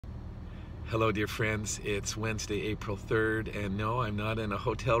Hello, dear friends. It's Wednesday, April 3rd, and no, I'm not in a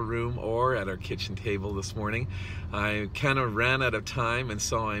hotel room or at our kitchen table this morning. I kind of ran out of time, and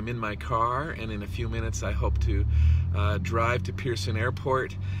so I'm in my car, and in a few minutes I hope to drive to Pearson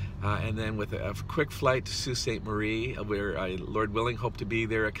Airport, and then with a quick flight to Sault Ste. Marie, where I, Lord willing, hope to be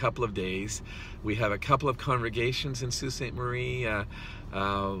there a couple of days. We have a couple of congregations in Sault Ste. Marie,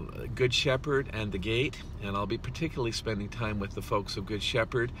 Good Shepherd and the Gate, and I'll be particularly spending time with the folks of Good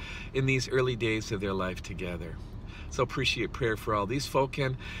Shepherd in these early days of their life together. So appreciate prayer for all these folk.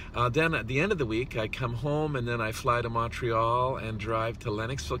 And then at the end of the week, I come home and then I fly to Montreal and drive to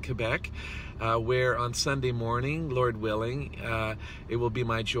Lennoxville, Quebec, where on Sunday morning, Lord willing, it will be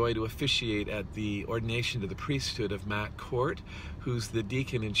my joy to officiate at the ordination to the priesthood of Matt Court, who's the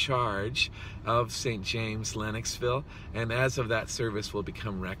deacon in charge of St. James, Lennoxville, and as of that service will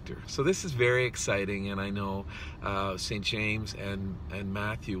become rector. So this is very exciting, and I know St. James and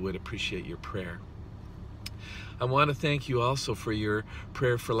Matthew would appreciate your prayer. I want to thank you also for your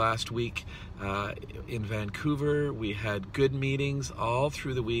prayer for last week in Vancouver. We had good meetings all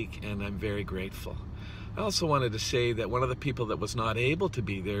through the week, and I'm very grateful. I also wanted to say that one of the people that was not able to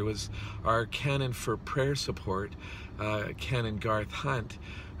be there was our Canon for prayer support, Canon Garth Hunt,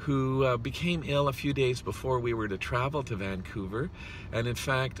 who became ill a few days before we were to travel to Vancouver. And in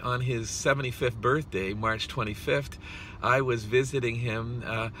fact, on his 75th birthday, March 25th, I was visiting him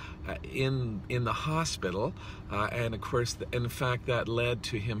in the hospital, and of course, in fact, that led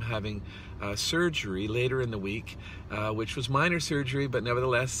to him having surgery later in the week, which was minor surgery, but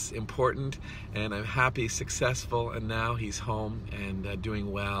nevertheless important, and I'm happy, successful, and now he's home and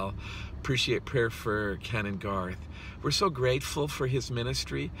doing well. Appreciate prayer for Canon Garth. We're so grateful for his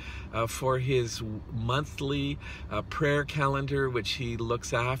ministry, for his monthly prayer calendar, which he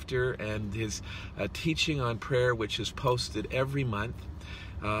looks after, and his teaching on prayer, which is posted every month.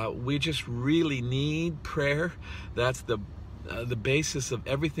 We just really need prayer. That's the basis of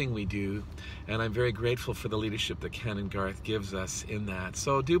everything we do, and I'm very grateful for the leadership that Canon Garth gives us in that.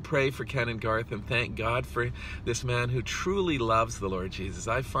 So do pray for Canon Garth and thank God for this man who truly loves the Lord Jesus.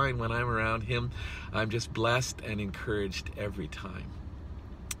 I find when I'm around him, I'm just blessed and encouraged every time.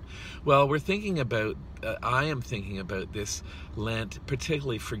 Well, we're thinking about, I am thinking about this Lent,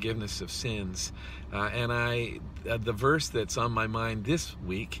 particularly forgiveness of sins. And the verse that's on my mind this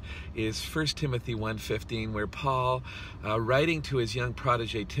week is 1 Timothy 1:15, where Paul, writing to his young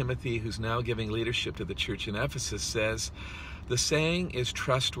protege Timothy, who's now giving leadership to the church in Ephesus, says, "The saying is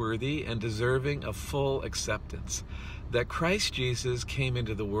trustworthy and deserving of full acceptance, that Christ Jesus came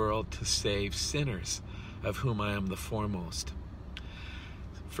into the world to save sinners, of whom I am the foremost."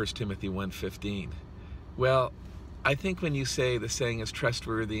 1 Timothy 1:15. Well, I think when you say the saying is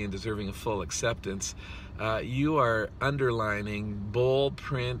trustworthy and deserving of full acceptance, you are underlining, bold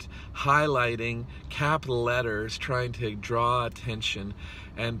print, highlighting, capital letters, trying to draw attention,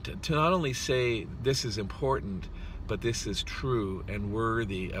 and to not only say this is important, but this is true and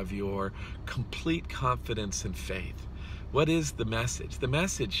worthy of your complete confidence and faith. What is the message? The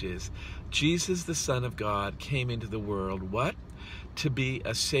message is Jesus, the Son of God, came into the world, what? To be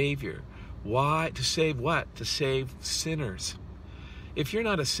a savior. Why? To save what? To save sinners. If you're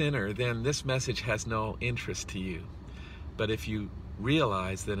not a sinner, then this message has no interest to you. But if you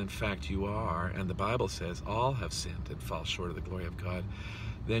realize that in fact you are, and the Bible says all have sinned and fall short of the glory of God,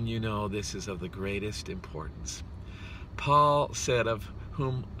 then you know this is of the greatest importance. Paul said, "Of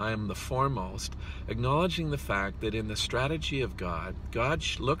whom I am the foremost," acknowledging the fact that in the strategy of God, God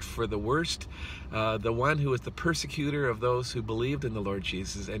looked for the worst, the one who was the persecutor of those who believed in the Lord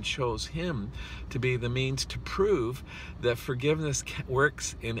Jesus, and chose him to be the means to prove that forgiveness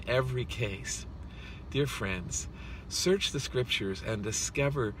works in every case. Dear friends, search the scriptures and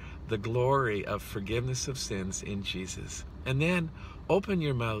discover the glory of forgiveness of sins in Jesus. And then open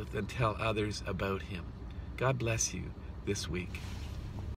your mouth and tell others about him. God bless you this week.